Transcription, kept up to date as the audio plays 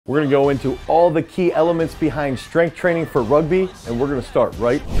We're going to go into all the key elements behind strength training for rugby, and we're going to start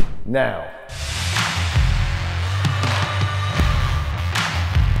right now.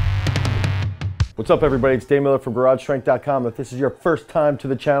 What's up, everybody? It's Dane Miller from GarageStrength.com. If this is your first time to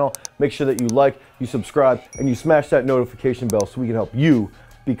the channel, make sure that you like, you subscribe, and you smash that notification bell so we can help you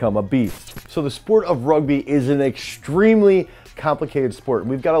become a beast. So the sport of rugby is an extremely complicated sport.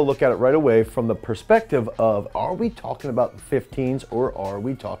 We've got to look at it right away from the perspective of, are we talking about 15s or are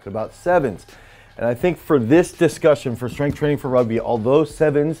we talking about 7s? And I think for this discussion for strength training for rugby, although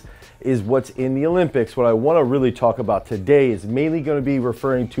 7s is what's in the Olympics, what I want to really talk about today is mainly going to be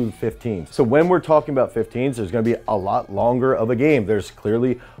referring to 15s. So when we're talking about 15s, there's going to be a lot longer of a game. There's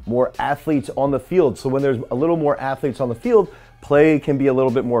clearly more athletes on the field. So when there's a little more athletes on the field, play can be a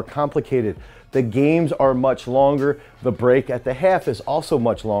little bit more complicated. The games are much longer. The break at the half is also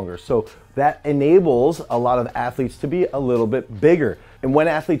much longer. So that enables a lot of athletes to be a little bit bigger. And when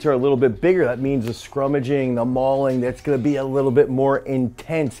athletes are a little bit bigger, that means the scrummaging, the mauling, that's going to be a little bit more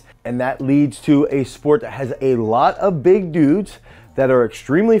intense. And that leads to a sport that has a lot of big dudes that are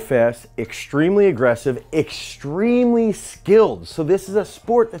extremely fast, extremely aggressive, extremely skilled. So this is a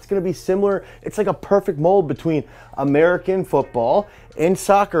sport that's going to be similar. It's like a perfect mold between American football and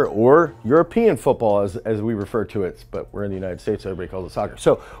soccer, or European football as we refer to it, but we're in the United States, so everybody calls it soccer.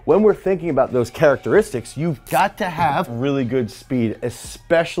 So when we're thinking about those characteristics, you've got to have really good speed,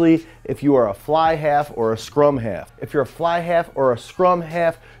 especially if you are a fly half or a scrum half. If you're a fly half or a scrum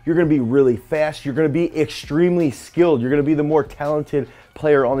half, you're going to be really fast. You're going to be extremely skilled. You're going to be the more talented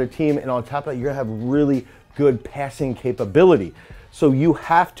player on the team, and on top of that, you're going to have really good passing capability. So you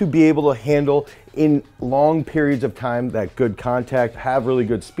have to be able to handle in long periods of time that good contact, have really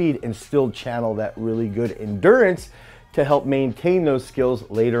good speed, and still channel that really good endurance to help maintain those skills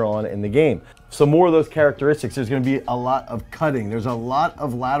later on in the game. So more of those characteristics, there's going to be a lot of cutting. There's a lot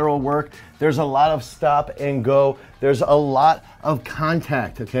of lateral work. There's a lot of stop and go. There's a lot of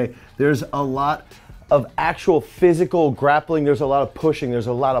contact, okay? There's a lot of actual physical grappling. There's a lot of pushing. There's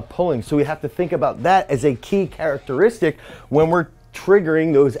a lot of pulling. So we have to think about that as a key characteristic when we're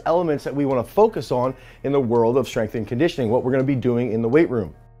triggering those elements that we want to focus on in the world of strength and conditioning, what we're going to be doing in the weight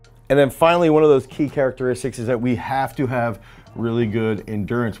room. And then finally, one of those key characteristics is that we have to have really good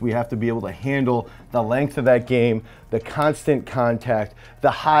endurance. We have to be able to handle the length of that game, the constant contact,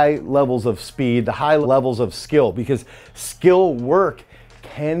 the high levels of speed, the high levels of skill, because skill work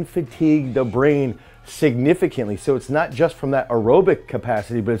can fatigue the brain significantly. So it's not just from that aerobic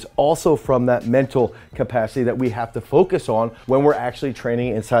capacity, but it's also from that mental capacity that we have to focus on when we're actually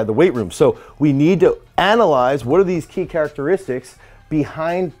training inside the weight room. So we need to analyze what are these key characteristics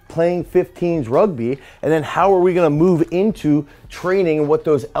behind playing 15s rugby, and then how are we going to move into training and what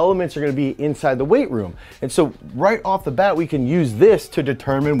those elements are going to be inside the weight room. And so right off the bat, we can use this to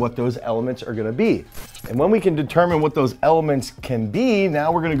determine what those elements are going to be. And when we can determine what those elements can be,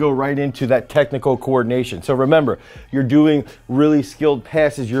 now we're going to go right into that technical coordination. So remember, you're doing really skilled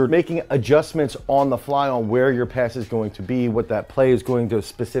passes. You're making adjustments on the fly on where your pass is going to be, what that play is going to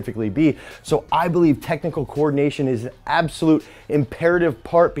specifically be. So I believe technical coordination is an absolute imperative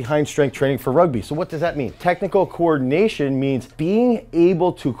part behind strength training for rugby. So what does that mean? Technical coordination means being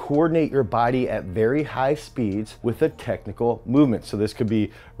able to coordinate your body at very high speeds with a technical movement. So this could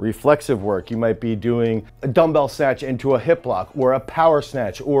be reflexive work. You might be doing a dumbbell snatch into a hip lock, or a power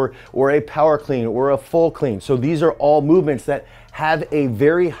snatch, or a power clean, or a full clean. So these are all movements that have a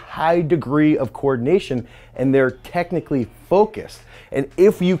very high degree of coordination, and they're technically focused. And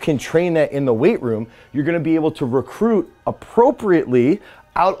if you can train that in the weight room, you're going to be able to recruit appropriately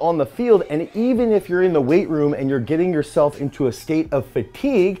out on the field. And even if you're in the weight room and you're getting yourself into a state of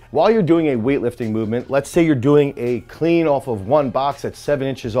fatigue while you're doing a weightlifting movement, let's say you're doing a clean off of one box that's 7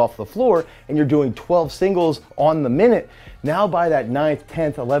 inches off the floor, and you're doing 12 singles on the minute. Now by that 9th,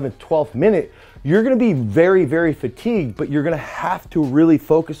 10th, 11th, 12th minute, you're going to be very, very fatigued, but you're going to have to really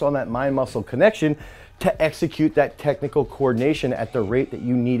focus on that mind-muscle connection to execute that technical coordination at the rate that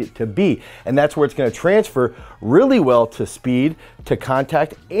you need it to be. And that's where it's going to transfer really well to speed, to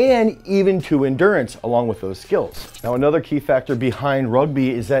contact, and even to endurance along with those skills. Now, another key factor behind rugby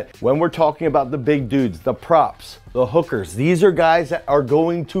is that when we're talking about the big dudes, the props, the hookers, these are guys that are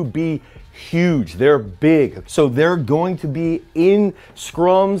going to be huge. They're big. So they're going to be in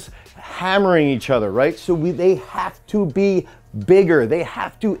scrums hammering each other, right? So they have to be bigger. They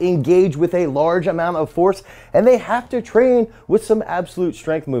have to engage with a large amount of force, and they have to train with some absolute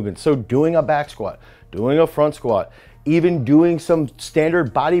strength movements. So doing a back squat, doing a front squat, even doing some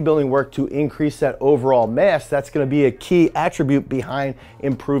standard bodybuilding work to increase that overall mass. That's going to be a key attribute behind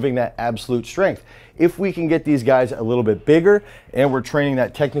improving that absolute strength. If we can get these guys a little bit bigger and we're training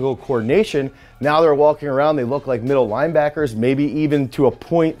that technical coordination, now they're walking around, they look like middle linebackers, maybe even to a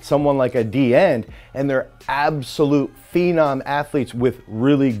point someone like a D end, and they're absolute phenom athletes with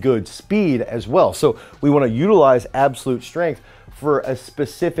really good speed as well. So we want to utilize absolute strength for a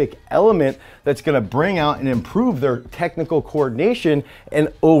specific element that's going to bring out and improve their technical coordination,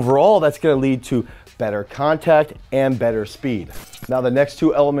 and overall that's going to lead to better contact and better speed. Now the next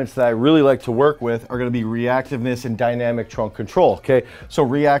two elements that I really like to work with are going to be reactiveness and dynamic trunk control. Okay, so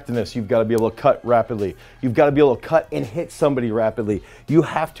reactiveness, you've got to be able to cut rapidly, you've got to be able to cut and hit somebody rapidly, you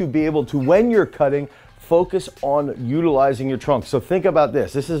have to be able to, when you're cutting, focus on utilizing your trunk. So think about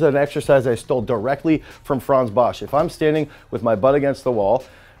this. This is an exercise I stole directly from Franz Bosch. If I'm standing with my butt against the wall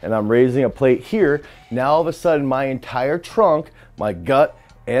and I'm raising a plate here, now all of a sudden my entire trunk, my gut,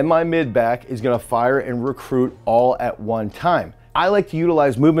 and my mid back is going to fire and recruit all at one time. I like to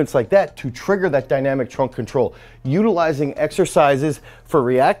utilize movements like that to trigger that dynamic trunk control. Utilizing exercises for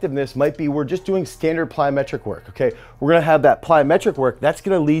reactiveness might be we're just doing standard plyometric work, okay? We're gonna have that plyometric work, that's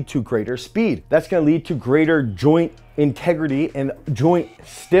gonna lead to greater speed. That's gonna lead to greater joint integrity and joint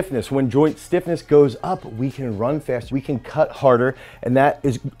stiffness. When joint stiffness goes up, we can run faster, we can cut harder, and that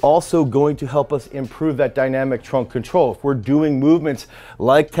is also going to help us improve that dynamic trunk control. If we're doing movements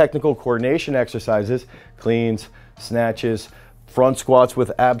like technical coordination exercises, cleans, snatches, front squats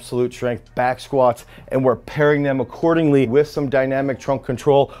with absolute strength, back squats, and we're pairing them accordingly with some dynamic trunk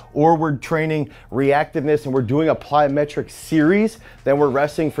control, or we're training reactiveness and we're doing a plyometric series, then we're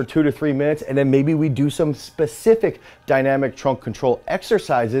resting for 2 to 3 minutes, and then maybe we do some specific dynamic trunk control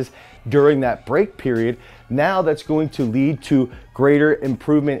exercises during that break period. Now that's going to lead to greater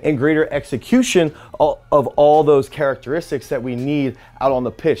improvement and greater execution of all those characteristics that we need out on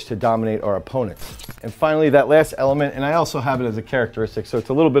the pitch to dominate our opponents. And finally, that last element, and I also have it as a characteristic, so it's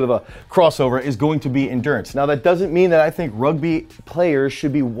a little bit of a crossover, is going to be endurance. Now that doesn't mean that I think rugby players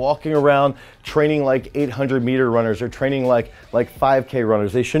should be walking around training like 800-meter runners or training like 5K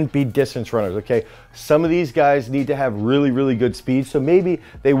runners. They shouldn't be distance runners, okay? Some of these guys need to have really, really good speed, so maybe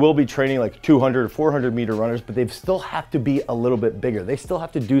they will be training like 200 or 400-meter runners, but they still have to be a little bit bigger. They still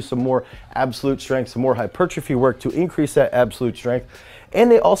have to do some more absolute strength, some more hypertrophy work to increase that absolute strength. And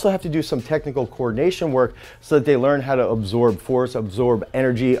they also have to do some technical coordination work so that they learn how to absorb force, absorb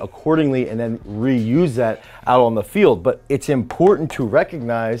energy accordingly, and then reuse that out on the field. But it's important to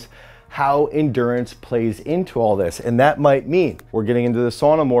recognize how endurance plays into all this. And that might mean we're getting into the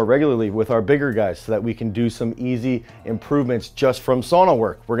sauna more regularly with our bigger guys so that we can do some easy improvements just from sauna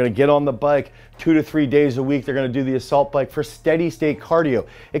work. We're gonna get on the bike 2 to 3 days a week. They're gonna do the assault bike for steady state cardio.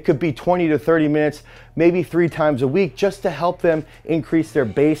 It could be 20 to 30 minutes, maybe 3 times a week, just to help them increase their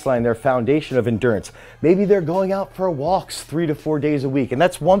baseline, their foundation of endurance. Maybe they're going out for walks 3 to 4 days a week. And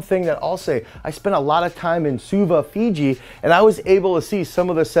that's one thing that I'll say. I spent a lot of time in Suva, Fiji, and I was able to see some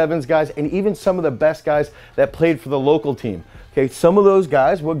of the sevens guys and even some of the best guys that played for the local team. Okay, some of those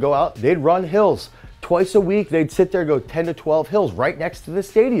guys would go out, they'd run hills. Twice a week, they'd sit there and go 10 to 12 hills right next to the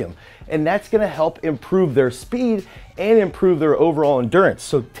stadium. And that's gonna help improve their speed and improve their overall endurance.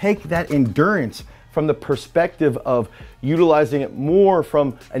 So take that endurance from the perspective of utilizing it more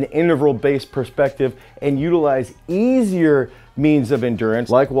from an interval-based perspective and utilize easier means of endurance,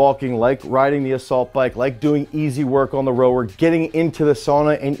 like walking, like riding the assault bike, like doing easy work on the rower, getting into the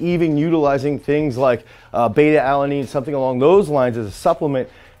sauna, and even utilizing things like beta-alanine, something along those lines as a supplement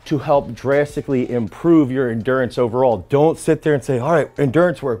to help drastically improve your endurance overall. Don't sit there and say, all right,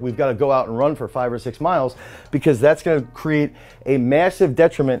 endurance work, we've got to go out and run for 5 or 6 miles, because that's going to create a massive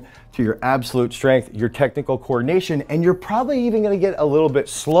detriment to your absolute strength, your technical coordination, and you're probably even going to get a little bit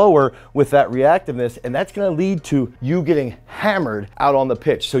slower with that reactiveness, and that's going to lead to you getting hammered out on the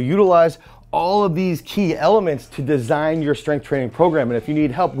pitch. So utilize all of these key elements to design your strength training program. And if you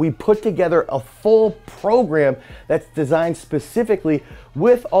need help, we put together a full program that's designed specifically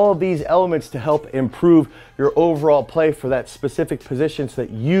with all of these elements to help improve your overall play for that specific position so that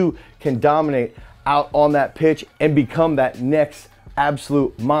you can dominate out on that pitch and become that next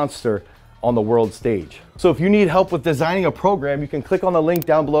absolute monster on the world stage. So if you need help with designing a program, you can click on the link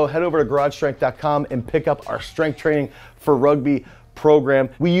down below, head over to garagestrength.com and pick up our Strength Training for Rugby program.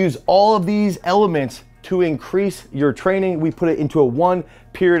 We use all of these elements to increase your training. We put it into a one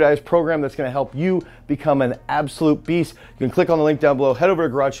periodized program that's going to help you become an absolute beast. You can click on the link down below, head over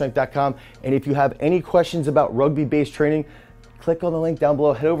to garagestrength.com, and if you have any questions about rugby-based training, click on the link down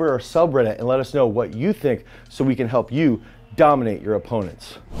below, head over to our subreddit and let us know what you think so we can help you dominate your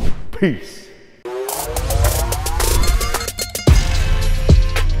opponents. Peace.